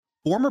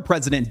Former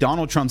President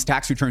Donald Trump's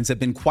tax returns have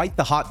been quite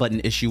the hot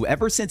button issue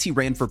ever since he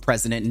ran for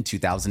president in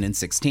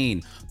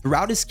 2016.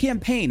 Throughout his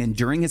campaign and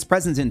during his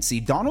presidency,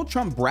 Donald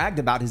Trump bragged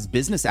about his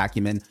business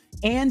acumen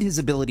and his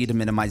ability to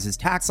minimize his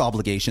tax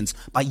obligations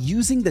by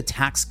using the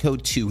tax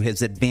code to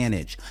his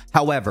advantage.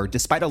 However,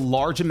 despite a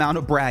large amount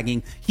of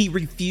bragging, he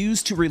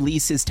refused to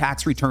release his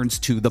tax returns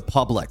to the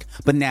public.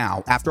 But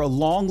now, after a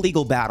long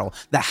legal battle,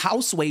 the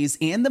House Ways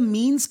and the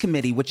Means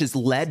Committee, which is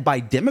led by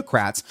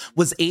Democrats,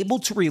 was able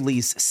to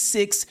release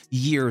 6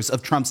 years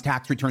of Trump's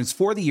tax returns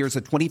for the years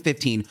of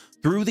 2015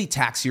 through the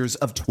tax years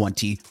of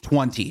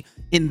 2020.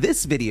 In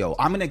this video,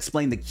 I'm going to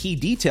explain the key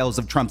details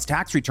of Trump's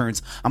tax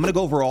returns. I'm going to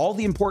go over all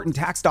the important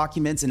tax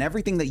documents and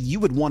everything that you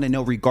would want to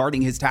know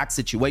regarding his tax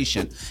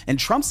situation. And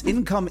Trump's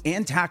income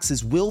and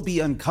taxes will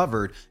be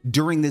uncovered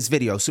during this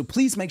video. So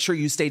please make sure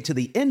you stay to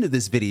the end of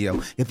this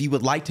video if you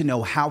would like to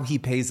know how he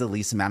pays the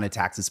least amount of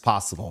taxes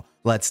possible.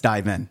 Let's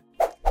dive in.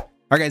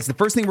 All right, guys, the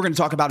first thing we're going to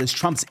talk about is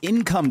Trump's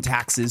income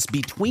taxes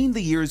between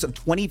the years of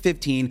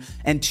 2015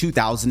 and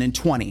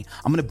 2020.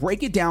 I'm going to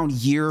break it down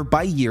year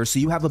by year so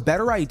you have a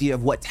better idea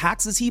of what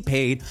taxes he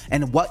paid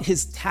and what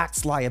his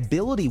tax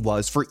liability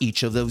was for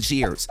each of those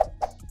years.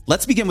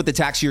 Let's begin with the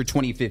tax year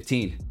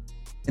 2015.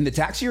 In the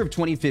tax year of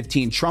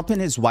 2015, Trump and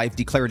his wife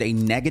declared a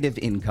negative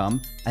income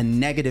of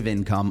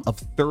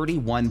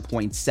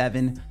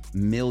 $31.7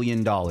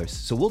 million.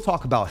 So we'll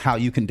talk about how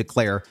you can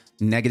declare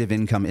negative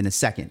income in a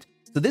second.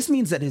 So this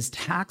means that his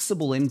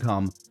taxable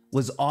income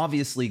was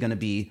obviously going to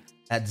be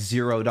at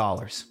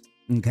 $0,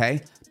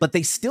 okay? But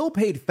they still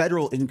paid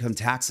federal income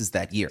taxes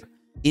that year.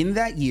 In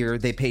that year,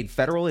 they paid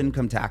federal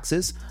income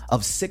taxes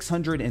of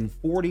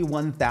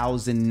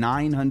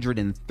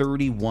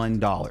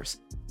 $641,931.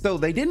 So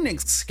they didn't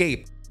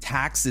escape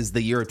taxes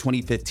the year of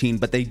 2015,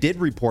 but they did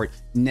report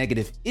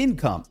negative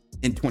income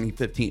in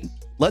 2015.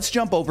 Let's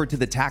jump over to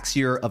the tax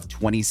year of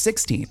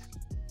 2016.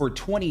 For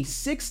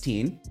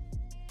 2016,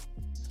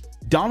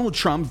 Donald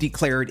Trump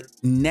declared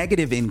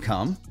negative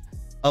income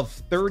of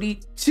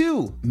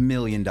 $32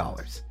 million.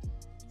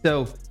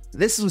 So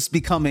this was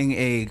becoming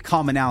a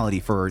commonality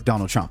for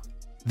Donald Trump.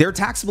 Their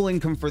taxable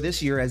income for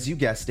this year, as you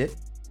guessed it,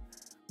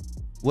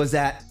 was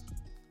at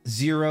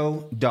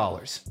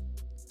 $0.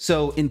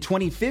 So in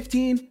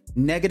 2015,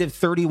 negative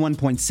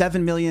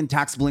 $31.7 million,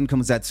 taxable income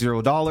was at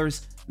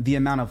 $0. The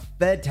amount of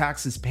Fed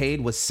taxes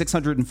paid was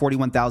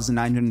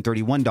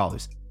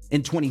 $641,931.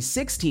 In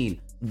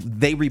 2016,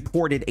 they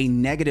reported a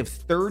negative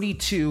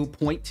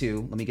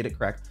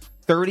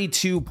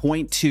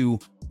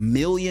 $32.2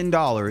 million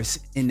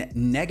in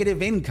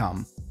negative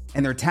income,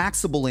 and their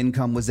taxable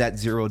income was at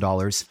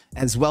 $0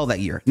 as well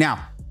that year.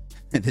 Now,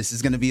 this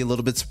is going to be a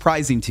little bit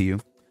surprising to you.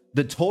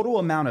 The total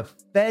amount of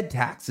Fed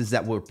taxes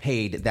that were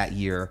paid that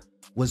year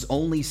was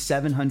only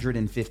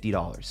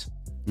 $750.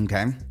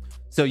 Okay.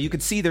 So you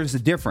could see there's a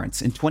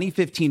difference. In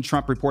 2015,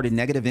 Trump reported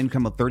negative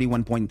income of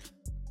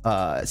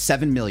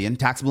 $31.7 million.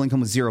 Taxable income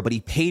was $0, but he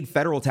paid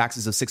federal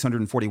taxes of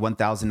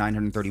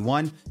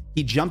 $641,931.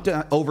 He jumped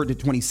over to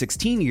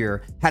 2016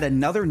 year, had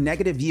another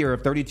negative year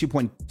of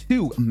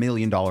 $32.2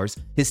 million.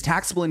 His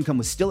taxable income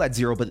was still at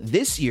 $0, but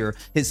this year,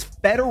 his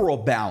federal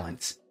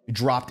balance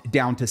dropped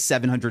down to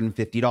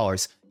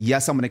 $750.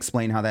 Yes, I'm going to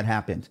explain how that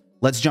happened.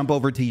 Let's jump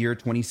over to year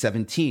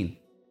 2017.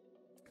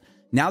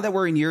 Now that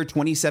we're in year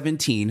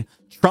 2017,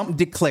 Trump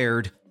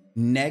declared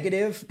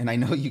negative, and I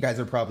know you guys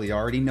are probably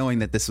already knowing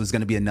that this was going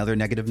to be another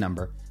negative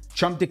number.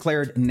 Trump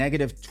declared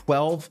negative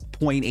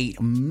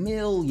 $12.8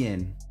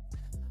 million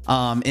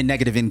in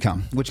negative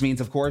income, which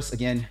means, of course,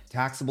 again,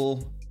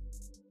 taxable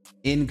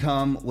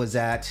income was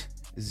at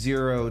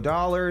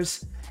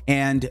 $0.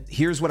 And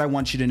here's what I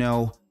want you to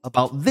know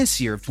about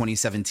this year of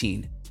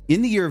 2017.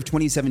 In the year of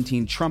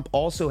 2017, Trump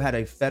also had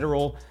a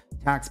federal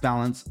tax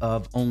balance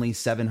of only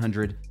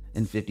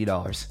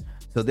 $750.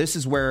 So this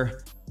is where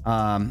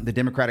the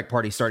Democratic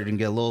Party started to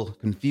get a little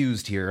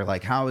confused here.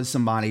 Like, how is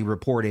somebody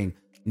reporting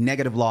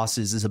negative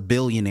losses, is a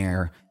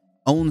billionaire,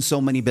 owns so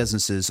many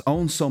businesses,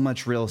 owns so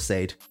much real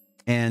estate,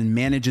 and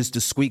manages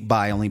to squeak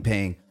by only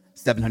paying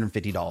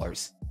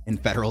 $750 in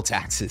federal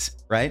taxes,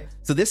 right?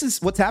 So this is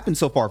what's happened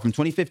so far from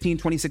 2015,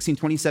 2016,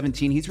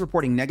 2017. He's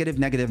reporting negative.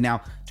 Now,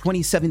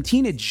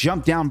 2017, it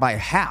jumped down by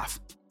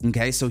half.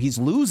 Okay, so he's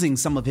losing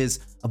some of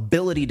his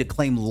ability to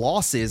claim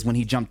losses when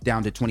he jumped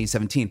down to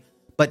 2017.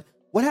 But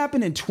what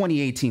happened in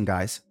 2018,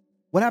 guys?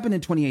 What happened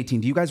in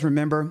 2018? Do you guys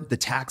remember the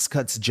Tax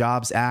Cuts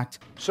Jobs Act?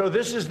 So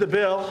this is the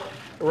bill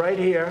right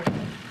here,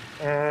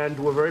 and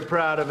we're very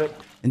proud of it.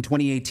 In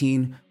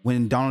 2018,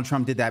 when Donald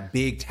Trump did that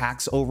big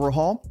tax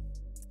overhaul.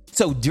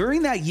 So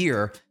during that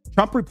year,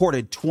 Trump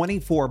reported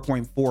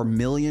 $24.4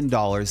 million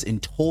in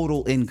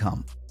total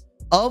income.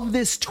 Of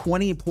this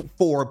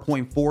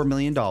 $24.4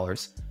 million,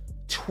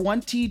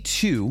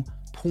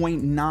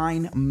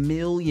 $22.9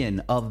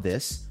 million of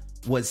this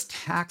was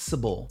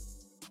taxable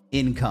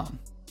income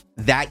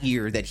that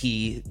year that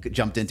he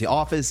jumped into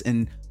office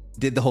and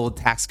did the whole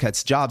Tax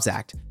Cuts Jobs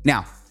Act.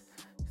 Now,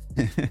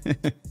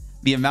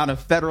 the amount of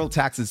federal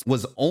taxes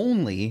was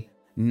only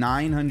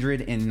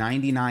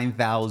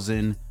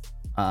 $999,000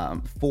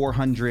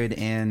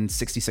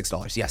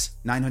 $466. Yes,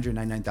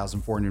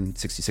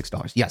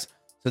 $999,466. Yes.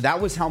 So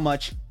that was how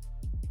much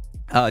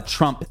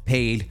Trump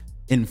paid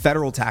in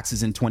federal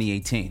taxes in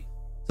 2018.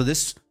 So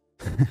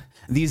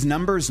these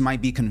numbers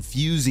might be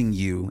confusing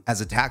you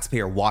as a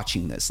taxpayer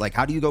watching this. Like,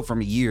 how do you go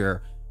from a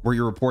year where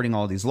you're reporting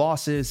all these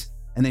losses,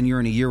 and then you're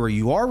in a year where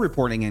you are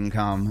reporting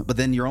income, but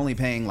then you're only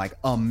paying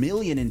like $1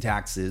 million in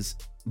taxes,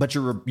 but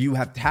you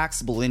have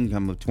taxable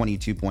income of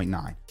 22.9.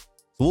 So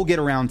we'll get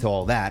around to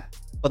all that.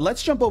 But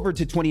let's jump over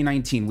to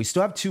 2019. We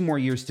still have 2 more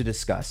years to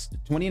discuss.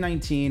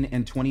 2019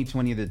 and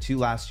 2020 are the 2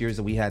 last years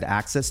that we had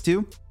access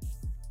to.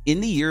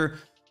 In the year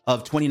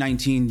of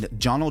 2019,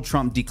 Donald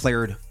Trump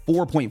declared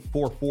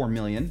 $4.44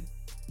 million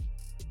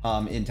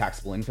in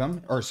taxable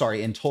income,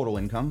 in total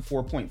income,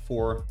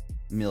 $4.4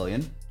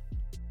 million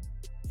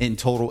in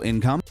total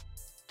income.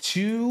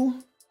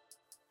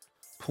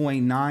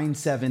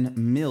 2.97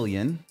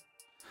 million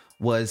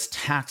was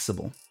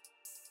taxable.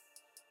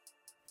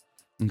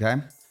 Okay.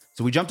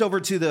 So we jumped over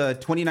to the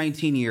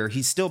 2019 year.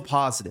 He's still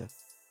positive.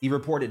 He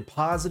reported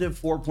positive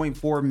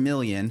 4.4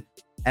 million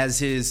as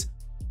his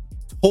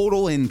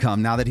total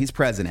income now that he's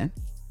president.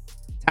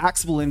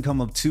 Taxable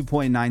income of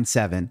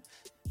 2.97.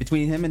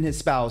 Between him and his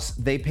spouse,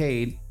 they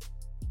paid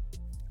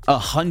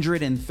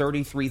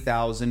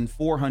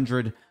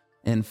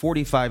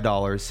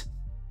 $133,445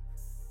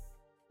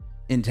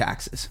 in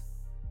taxes.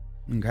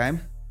 Okay.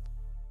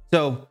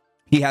 So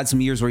he had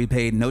some years where he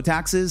paid no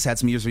taxes, had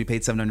some years where he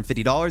paid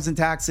 $750 in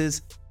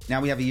taxes.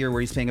 Now we have a year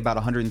where he's paying about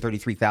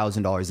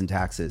 $133,000 in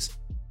taxes.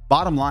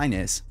 Bottom line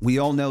is, we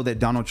all know that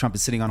Donald Trump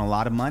is sitting on a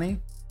lot of money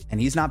and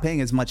he's not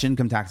paying as much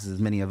income taxes as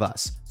many of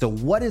us. So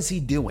what is he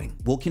doing?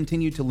 We'll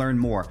continue to learn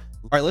more.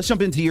 All right, let's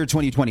jump into year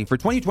 2020. For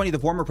 2020, the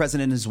former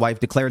president and his wife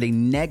declared a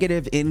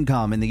negative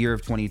income in the year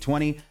of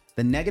 2020.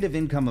 The negative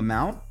income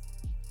amount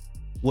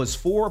was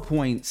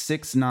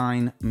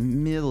 $4.69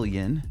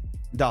 million,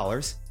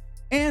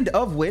 and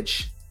of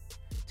which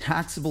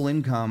taxable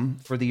income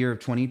for the year of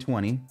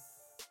 2020,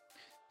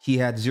 he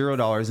had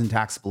 $0 in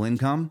taxable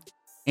income,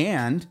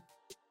 and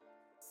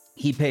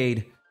he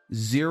paid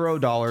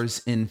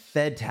 $0 in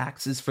Fed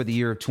taxes for the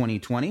year of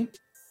 2020.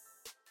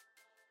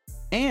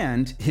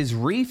 And his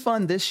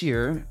refund this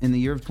year, in the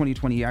year of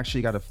 2020, he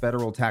actually got a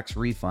federal tax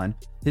refund.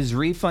 His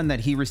refund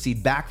that he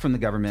received back from the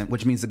government,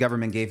 which means the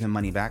government gave him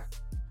money back,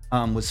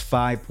 was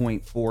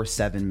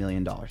 $5.47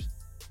 million.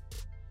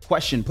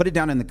 Question, put it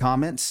down in the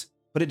comments.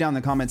 Put it down in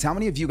the comments. How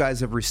many of you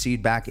guys have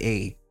received back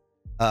a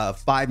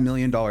 $5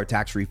 million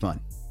tax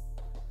refund?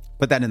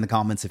 Put that in the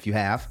comments if you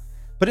have.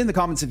 Put in the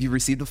comments if you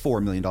received a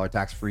 $4 million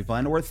tax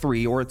refund, or a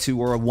 $3 or a $2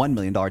 or a $1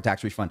 million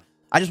tax refund.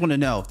 I just want to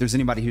know if there's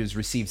anybody who's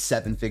received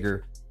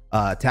 7-figure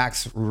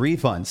tax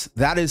refunds.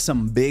 That is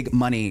some big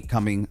money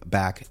coming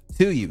back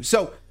to you.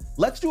 So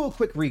let's do a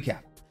quick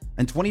recap.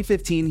 In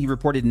 2015, he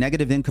reported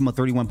negative income of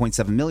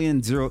 $31.7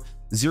 million,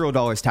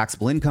 $0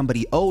 taxable income, but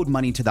he owed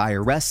money to the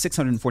IRS,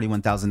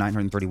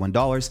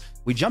 $641,931.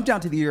 We jumped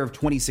down to the year of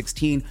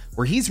 2016,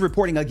 where he's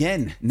reporting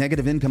again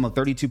negative income of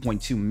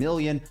 $32.2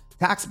 million,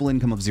 taxable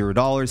income of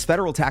 $0.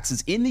 Federal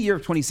taxes in the year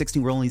of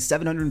 2016 were only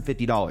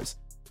 $750.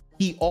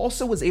 He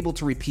also was able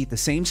to repeat the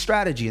same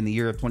strategy in the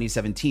year of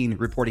 2017,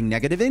 reporting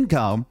negative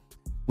income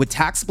with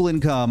taxable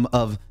income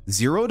of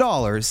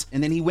 $0.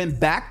 And then he went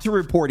back to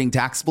reporting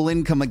taxable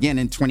income again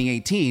in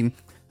 2018,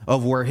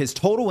 of where his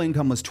total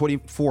income was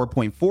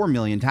 $24.4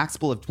 million,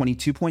 taxable of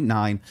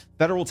 22.9.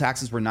 Federal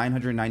taxes were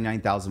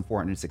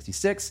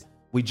 $999,466.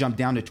 We jumped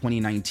down to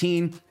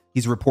 2019.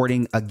 He's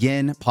reporting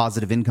again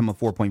positive income of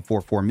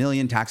 $4.44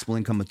 million, taxable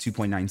income of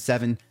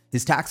 $2.97.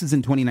 His taxes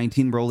in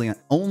 2019 were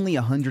only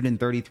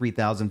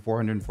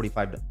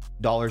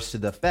 $133,445 to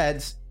the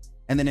feds.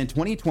 And then in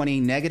 2020,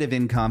 negative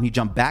income, he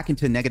jumped back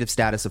into negative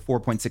status of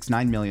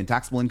 $4.69 million,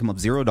 taxable income of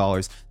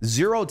 $0,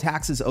 0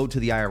 taxes owed to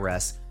the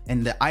IRS.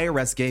 And the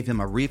IRS gave him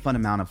a refund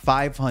amount of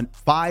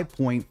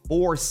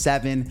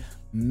 $5.47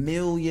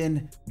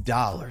 million.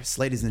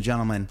 Ladies and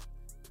gentlemen,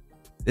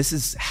 this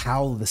is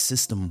how the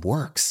system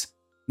works.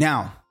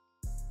 Now,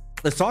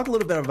 let's talk a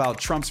little bit about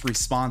Trump's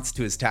response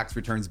to his tax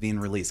returns being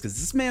released, because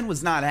this man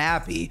was not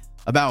happy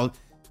about,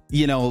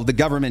 the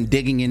government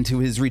digging into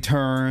his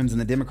returns and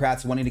the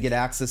Democrats wanting to get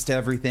access to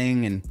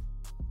everything, and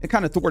it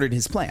kind of thwarted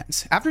his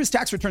plans. After his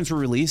tax returns were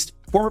released,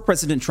 former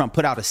President Trump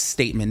put out a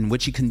statement in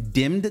which he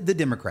condemned the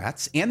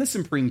Democrats and the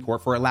Supreme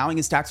Court for allowing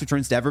his tax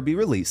returns to ever be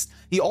released.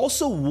 He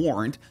also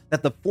warned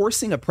that the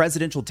forcing of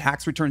presidential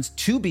tax returns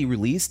to be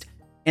released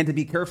and to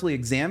be carefully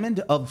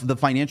examined of the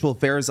financial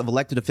affairs of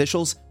elected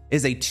officials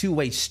is a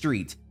two-way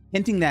street,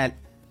 hinting that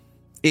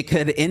it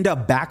could end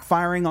up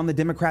backfiring on the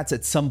Democrats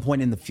at some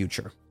point in the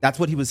future. That's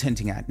what he was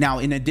hinting at. Now,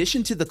 in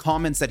addition to the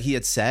comments that he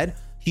had said,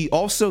 he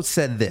also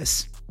said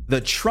this: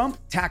 the Trump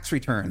tax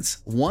returns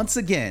once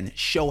again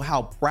show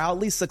how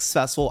proudly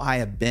successful I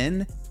have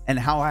been and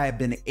how I have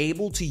been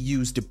able to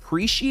use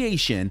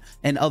depreciation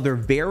and other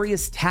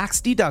various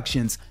tax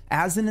deductions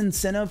as an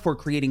incentive for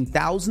creating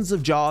thousands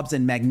of jobs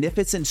and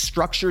magnificent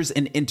structures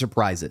and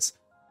enterprises.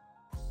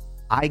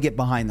 I get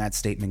behind that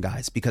statement,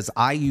 guys, because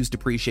I use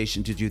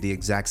depreciation to do the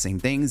exact same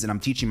things, and I'm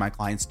teaching my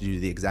clients to do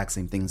the exact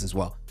same things as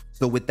well.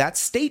 So with that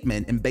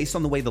statement, and based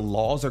on the way the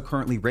laws are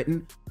currently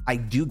written, I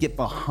do get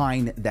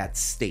behind that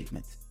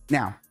statement.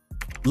 Now,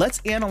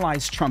 let's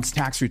analyze Trump's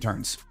tax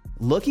returns.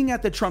 Looking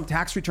at the Trump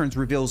tax returns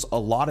reveals a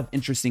lot of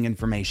interesting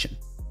information.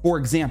 For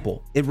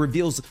example, it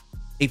reveals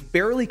a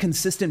fairly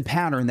consistent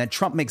pattern that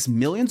Trump makes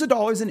millions of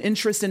dollars in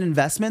interest and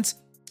investments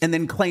and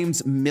then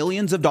claims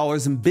millions of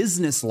dollars in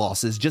business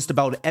losses just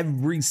about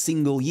every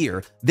single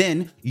year.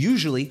 Then,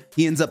 usually,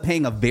 he ends up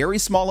paying a very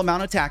small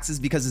amount of taxes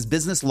because his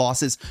business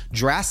losses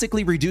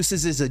drastically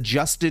reduces his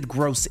adjusted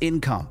gross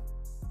income.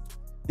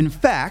 In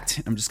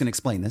fact, I'm just going to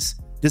explain this.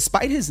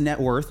 Despite his net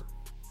worth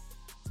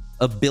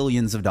of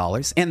billions of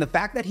dollars and the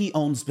fact that he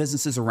owns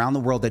businesses around the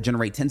world that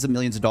generate tens of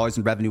millions of dollars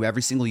in revenue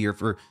every single year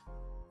for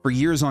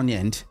years on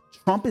end,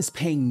 Trump is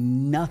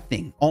paying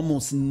nothing,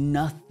 almost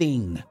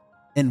nothing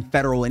in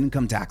federal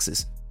income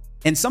taxes.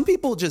 And some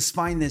people just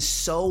find this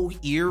so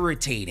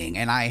irritating,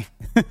 and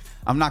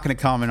I'm not going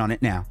to comment on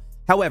it now.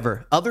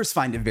 However, others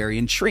find it very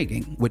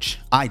intriguing, which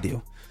I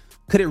do.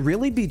 Could it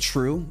really be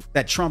true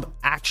that Trump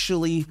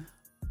actually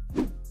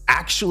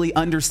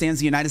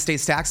understands the United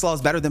States tax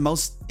laws better than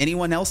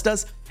anyone else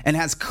does and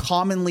has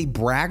commonly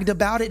bragged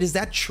about it? Is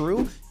that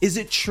true? Is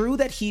it true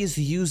that he is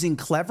using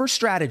clever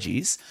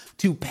strategies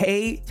to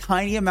pay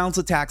tiny amounts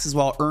of taxes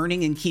while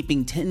earning and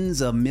keeping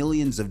tens of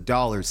millions of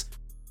dollars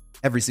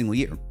every single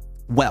year?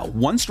 Well,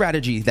 one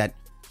strategy that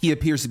he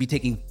appears to be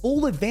taking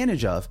full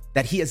advantage of,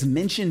 that he has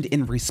mentioned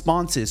in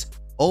responses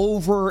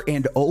over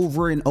and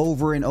over and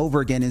over and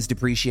over again, is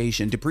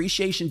depreciation.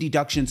 Depreciation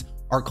deductions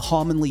are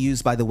commonly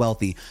used by the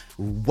wealthy.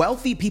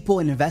 Wealthy people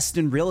invest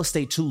in real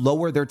estate to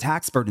lower their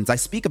tax burdens. I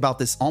speak about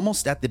this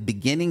almost at the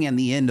beginning and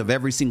the end of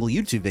every single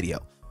YouTube video.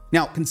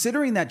 Now,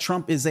 considering that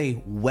Trump is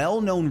a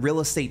well-known real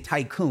estate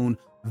tycoon,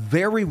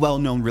 very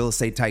well-known real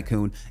estate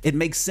tycoon, it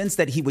makes sense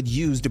that he would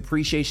use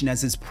depreciation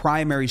as his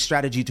primary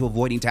strategy to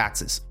avoiding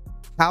taxes.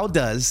 How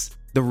does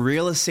the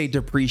real estate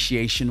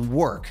depreciation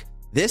work?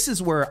 This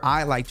is where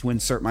I like to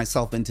insert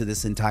myself into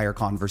this entire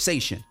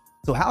conversation.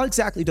 So how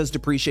exactly does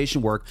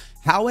depreciation work?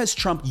 How has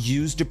Trump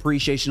used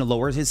depreciation to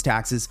lower his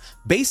taxes?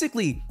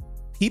 Basically,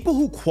 people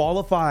who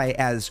qualify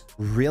as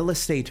real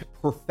estate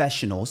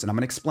professionals, and I'm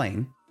going to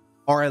explain,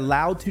 are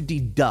allowed to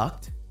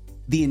deduct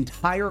the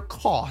entire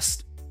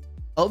cost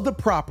of the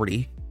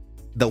property,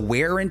 the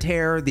wear and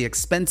tear, the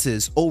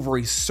expenses over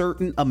a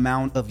certain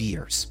amount of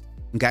years.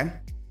 Okay?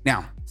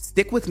 Now,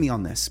 stick with me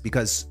on this,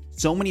 because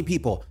so many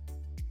people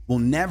will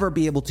never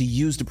be able to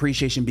use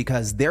depreciation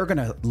because they're going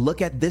to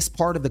look at this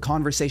part of the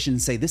conversation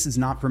and say, this is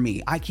not for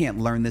me. I can't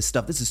learn this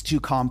stuff. This is too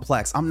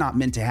complex. I'm not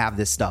meant to have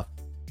this stuff.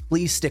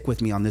 Please stick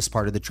with me on this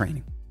part of the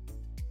training.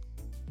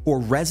 For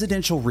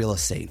residential real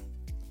estate,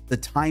 the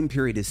time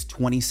period is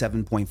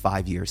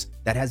 27.5 years.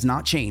 That has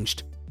not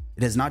changed.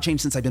 It has not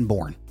changed since I've been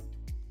born.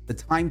 The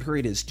time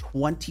period is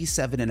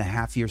 27 and a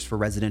half years for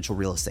residential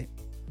real estate.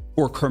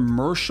 For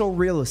commercial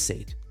real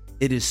estate,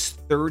 it is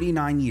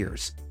 39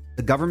 years.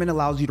 The government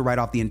allows you to write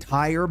off the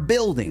entire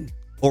building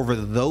over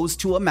those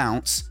two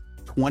amounts,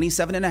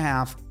 27 and a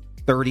half,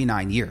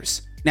 39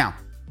 years. Now,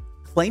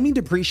 claiming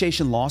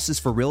depreciation losses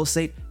for real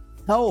estate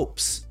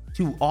helps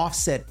to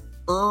offset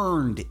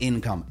earned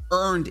income.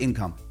 Earned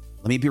income.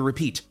 Let me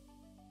repeat.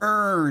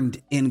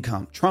 Earned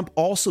income. Trump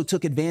also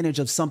took advantage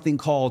of something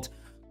called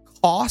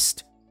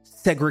cost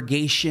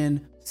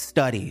segregation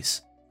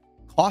studies.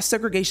 Cost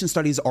segregation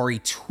studies are a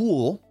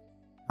tool.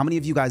 How many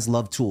of you guys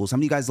love tools? How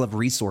many of you guys love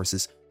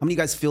resources? How many of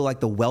you guys feel like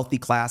the wealthy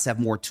class have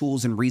more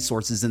tools and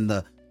resources than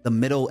the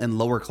middle and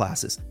lower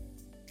classes?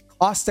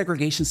 Cost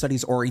segregation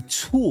studies are a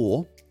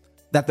tool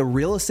that the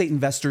real estate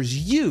investors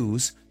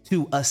use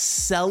to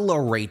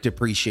accelerate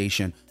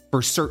depreciation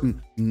for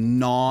certain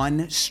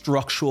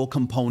non-structural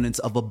components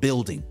of a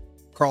building.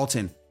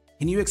 Carlton,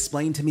 can you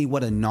explain to me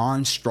what a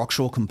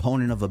non-structural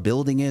component of a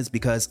building is?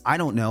 Because I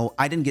don't know.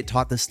 I didn't get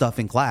taught this stuff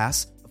in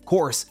class. Of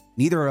course,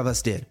 neither of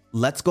us did.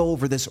 Let's go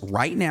over this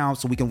right now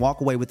so we can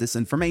walk away with this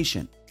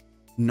information.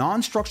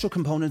 Non-structural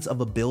components of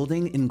a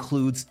building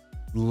includes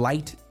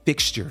light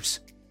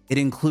fixtures. It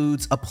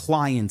includes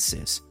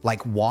appliances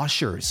like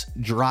washers,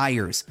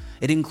 dryers.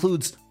 It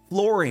includes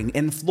flooring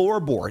and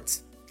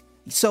floorboards.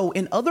 So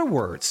in other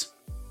words,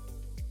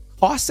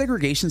 cost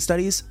segregation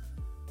studies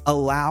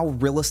allow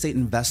real estate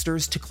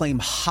investors to claim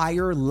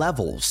higher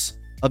levels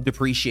of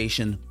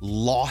depreciation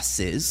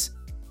losses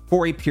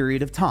for a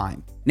period of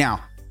time.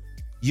 Now,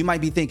 you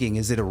might be thinking,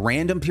 is it a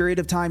random period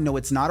of time? No,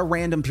 it's not a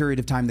random period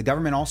of time. The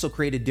government also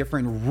created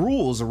different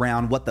rules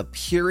around what the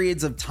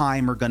periods of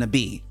time are going to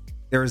be.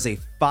 There is a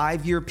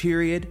 5-year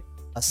period,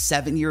 a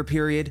 7-year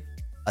period,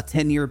 a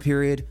 10-year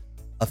period,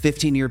 a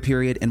 15-year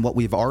period, and what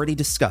we've already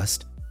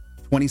discussed,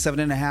 27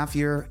 and a half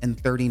year and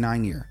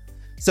 39 year.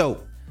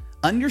 So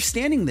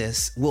understanding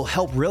this will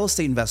help real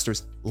estate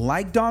investors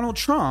like Donald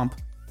Trump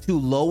to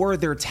lower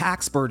their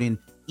tax burden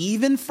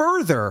even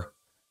further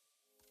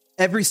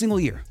every single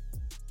year.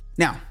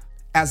 Now,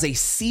 as a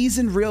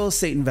seasoned real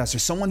estate investor,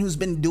 someone who's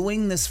been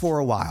doing this for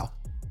a while,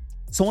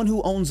 someone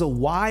who owns a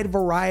wide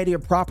variety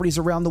of properties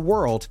around the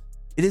world,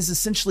 it is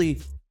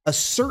essentially a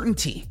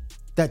certainty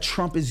that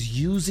Trump is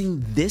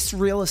using this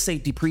real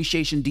estate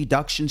depreciation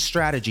deduction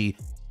strategy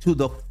to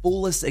the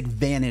fullest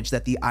advantage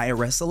that the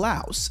IRS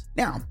allows.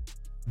 Now,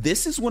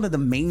 this is one of the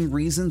main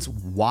reasons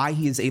why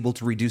he is able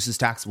to reduce his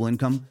taxable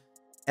income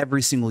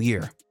every single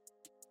year.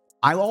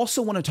 I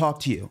also want to talk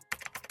to you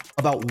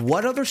about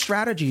what other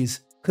strategies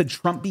could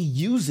Trump be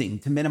using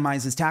to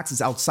minimize his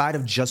taxes outside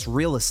of just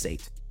real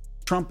estate.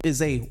 Trump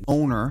is a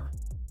owner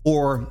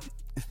or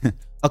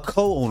a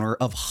co-owner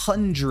of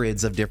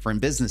hundreds of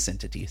different business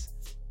entities.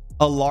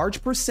 A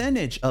large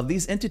percentage of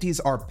these entities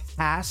are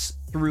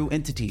pass-through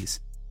entities.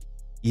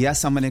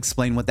 Yes, I'm going to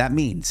explain what that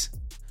means.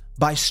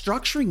 By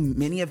structuring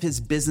many of his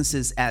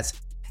businesses as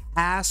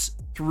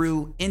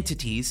pass-through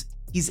entities,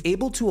 he's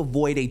able to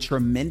avoid a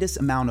tremendous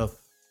amount of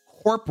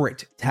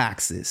corporate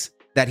taxes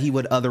that he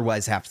would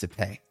otherwise have to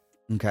pay.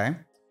 Okay?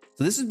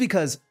 So this is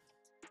because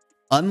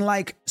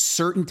unlike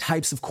certain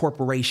types of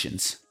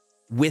corporations,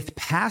 with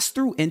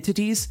pass-through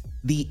entities,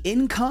 the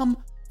income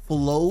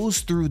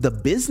flows through the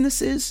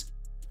businesses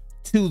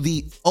to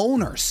the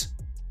owners.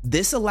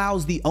 This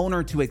allows the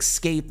owner to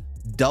escape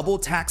double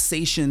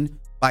taxation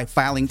by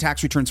filing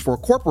tax returns for a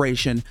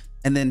corporation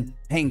and then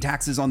paying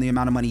taxes on the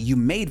amount of money you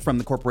made from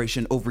the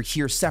corporation over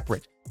here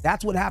separate.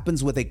 That's what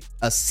happens with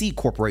a C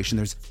corporation.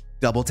 There's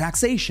double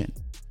taxation.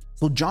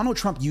 So Donald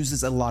Trump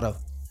uses a lot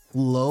of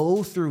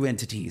flow-through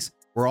entities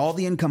where all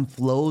the income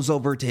flows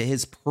over to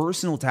his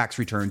personal tax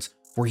returns,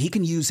 where he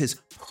can use his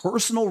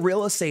personal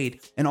real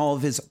estate and all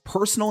of his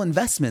personal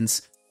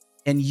investments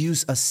and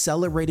use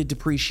accelerated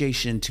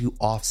depreciation to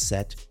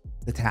offset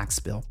the tax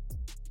bill.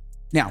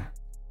 Now,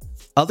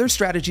 other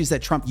strategies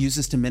that Trump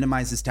uses to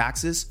minimize his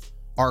taxes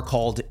are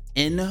called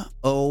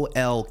NOL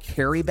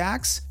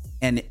carrybacks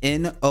and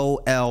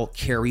NOL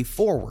carry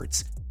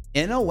forwards.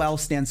 NOL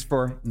stands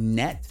for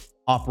net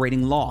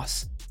operating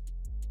loss.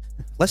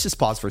 Let's just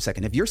pause for a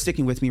second. If you're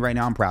sticking with me right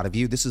now, I'm proud of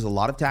you. This is a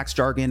lot of tax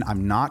jargon.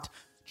 I'm not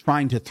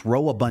trying to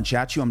throw a bunch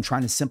at you. I'm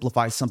trying to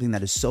simplify something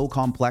that is so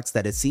complex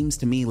that it seems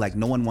to me like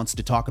no one wants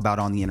to talk about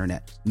on the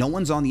internet. No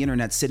one's on the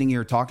internet sitting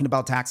here talking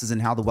about taxes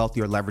and how the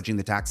wealthy are leveraging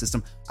the tax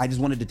system. I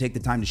just wanted to take the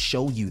time to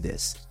show you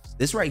this.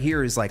 This right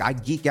here is like, I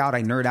geek out,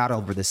 I nerd out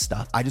over this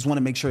stuff. I just want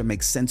to make sure it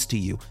makes sense to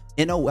you.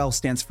 NOL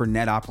stands for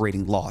net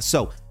operating loss.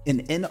 So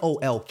an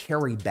NOL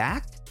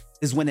carryback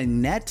is when a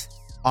net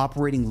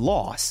operating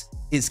loss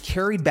is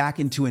carried back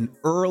into an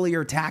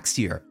earlier tax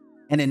year.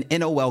 And an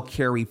NOL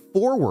carry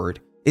forward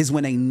is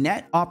when a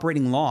net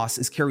operating loss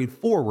is carried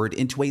forward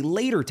into a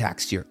later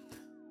tax year.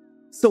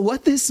 So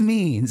what this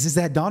means is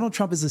that Donald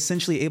Trump is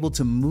essentially able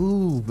to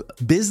move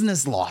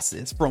business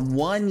losses from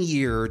one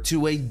year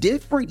to a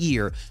different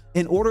year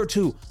in order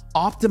to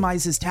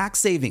optimize his tax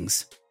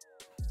savings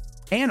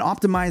and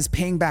optimize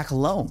paying back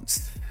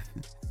loans.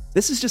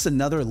 This is just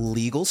another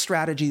legal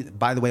strategy.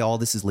 By the way, all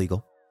this is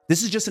legal.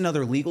 This is just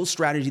another legal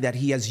strategy that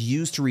he has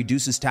used to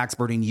reduce his tax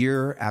burden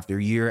year after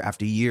year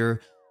after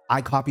year.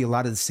 I copy a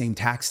lot of the same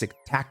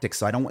tactics,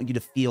 so I don't want you to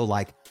feel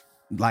like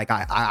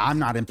I'm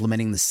not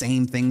implementing the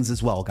same things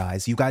as well,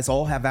 guys. You guys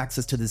all have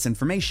access to this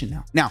information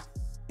now. Now,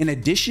 in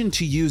addition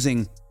to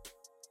using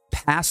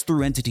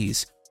pass-through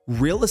entities,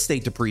 real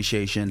estate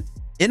depreciation,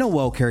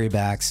 NOL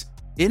carrybacks,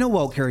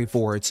 NOL carry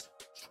forwards,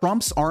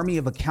 Trump's army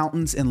of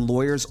accountants and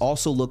lawyers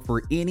also look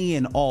for any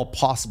and all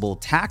possible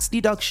tax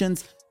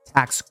deductions,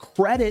 tax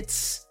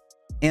credits,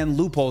 and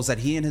loopholes that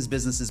he and his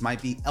businesses might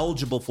be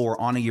eligible for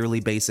on a yearly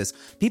basis.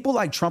 People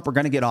like Trump are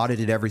going to get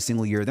audited every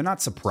single year. They're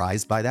not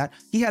surprised by that.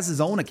 He has his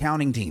own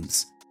accounting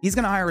teams. He's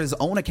going to hire his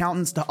own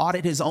accountants to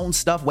audit his own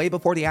stuff way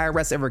before the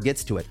IRS ever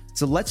gets to it.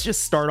 So let's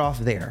just start off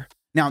there.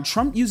 Now,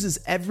 Trump uses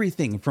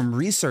everything from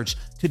research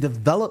to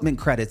development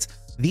credits.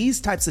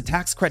 These types of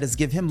tax credits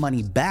give him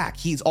money back.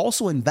 He's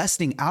also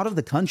investing out of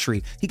the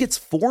country. He gets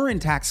foreign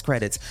tax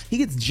credits. He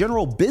gets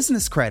general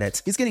business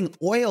credits. He's getting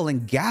oil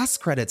and gas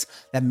credits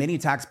that many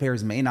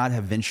taxpayers may not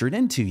have ventured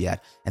into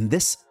yet. And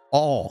this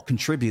all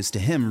contributes to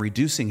him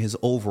reducing his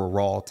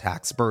overall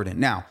tax burden.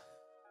 Now,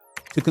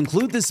 to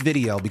conclude this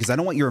video, because I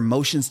don't want your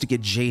emotions to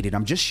get jaded,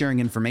 I'm just sharing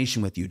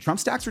information with you.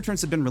 Trump's tax returns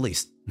have been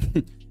released,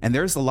 and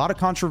there's a lot of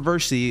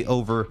controversy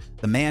over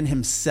the man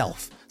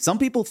himself. Some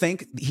people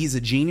think he's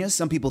a genius.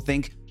 Some people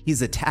think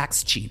he's a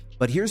tax cheat.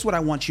 But here's what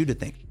I want you to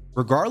think.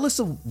 Regardless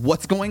of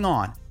what's going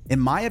on, in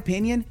my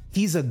opinion,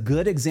 he's a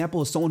good example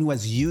of someone who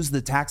has used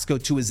the tax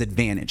code to his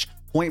advantage.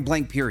 Point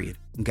blank, period.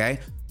 Okay?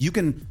 You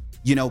can,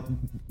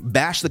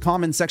 bash the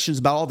comment sections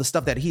about all the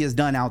stuff that he has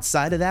done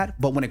outside of that.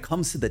 But when it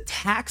comes to the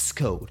tax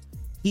code,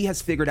 he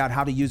has figured out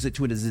how to use it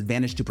to his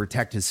advantage to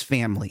protect his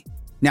family.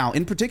 Now,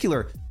 in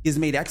particular, he's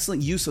made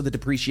excellent use of the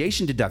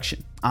depreciation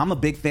deduction. I'm a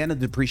big fan of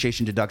the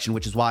depreciation deduction,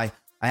 which is why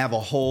I have a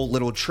whole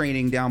little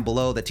training down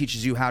below that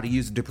teaches you how to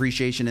use the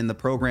depreciation in the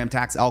program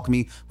Tax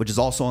Alchemy, which is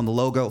also on the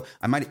logo.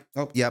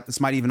 This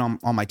might even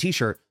on my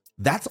t-shirt.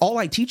 That's all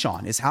I teach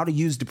on, is how to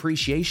use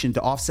depreciation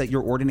to offset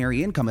your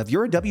ordinary income. If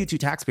you're a W-2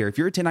 taxpayer, if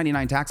you're a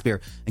 1099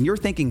 taxpayer, and you're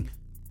thinking,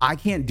 I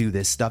can't do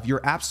this stuff.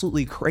 You're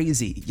absolutely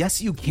crazy.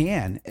 Yes, you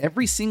can.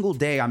 Every single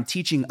day, I'm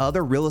teaching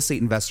other real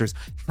estate investors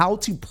how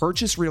to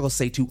purchase real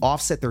estate to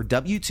offset their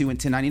W-2 and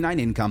 1099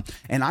 income.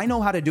 And I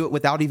know how to do it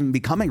without even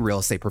becoming a real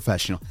estate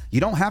professional.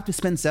 You don't have to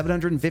spend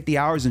 750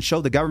 hours and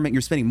show the government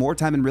you're spending more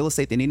time in real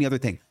estate than any other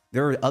thing.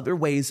 There are other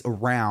ways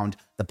around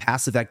the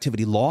passive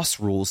activity loss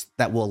rules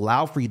that will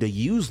allow for you to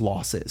use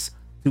losses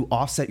to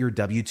offset your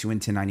W-2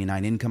 and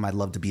 1099 income. I'd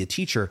love to be a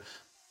teacher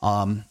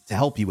to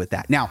help you with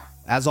that. Now,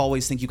 as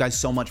always, thank you guys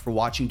so much for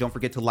watching. Don't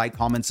forget to like,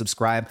 comment,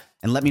 subscribe,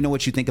 and let me know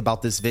what you think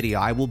about this video.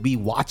 I will be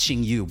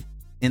watching you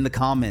in the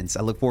comments.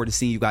 I look forward to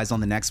seeing you guys on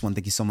the next one.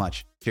 Thank you so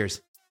much.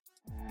 Cheers.